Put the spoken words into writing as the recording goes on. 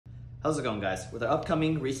How's it going, guys? With our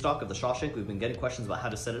upcoming restock of the Shaw Shank, we've been getting questions about how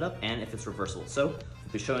to set it up and if it's reversible. So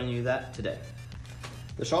we'll be showing you that today.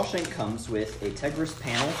 The Shaw Shank comes with a Tegris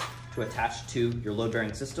panel to attach to your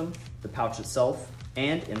load-bearing system, the pouch itself,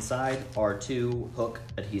 and inside are two hook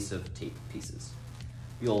adhesive tape pieces.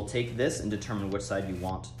 You'll take this and determine which side you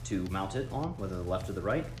want to mount it on, whether the left or the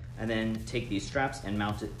right, and then take these straps and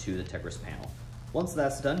mount it to the Tegris panel. Once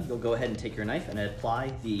that's done, you'll go ahead and take your knife and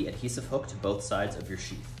apply the adhesive hook to both sides of your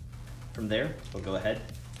sheath. From there, we'll go ahead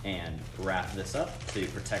and wrap this up so you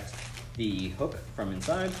protect the hook from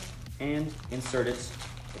inside and insert it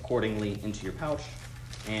accordingly into your pouch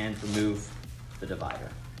and remove the divider.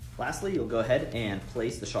 Lastly, you'll go ahead and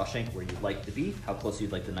place the Shaw Shank where you'd like it to be, how close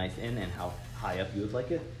you'd like the knife in and how high up you would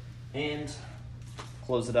like it, and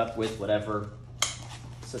close it up with whatever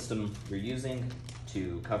system you're using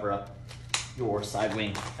to cover up your side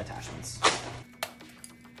wing attachments.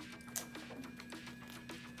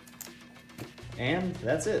 And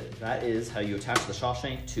that's it. That is how you attach the Shaw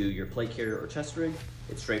Shank to your plate carrier or chest rig.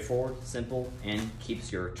 It's straightforward, simple, and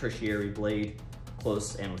keeps your tertiary blade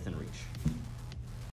close and within reach.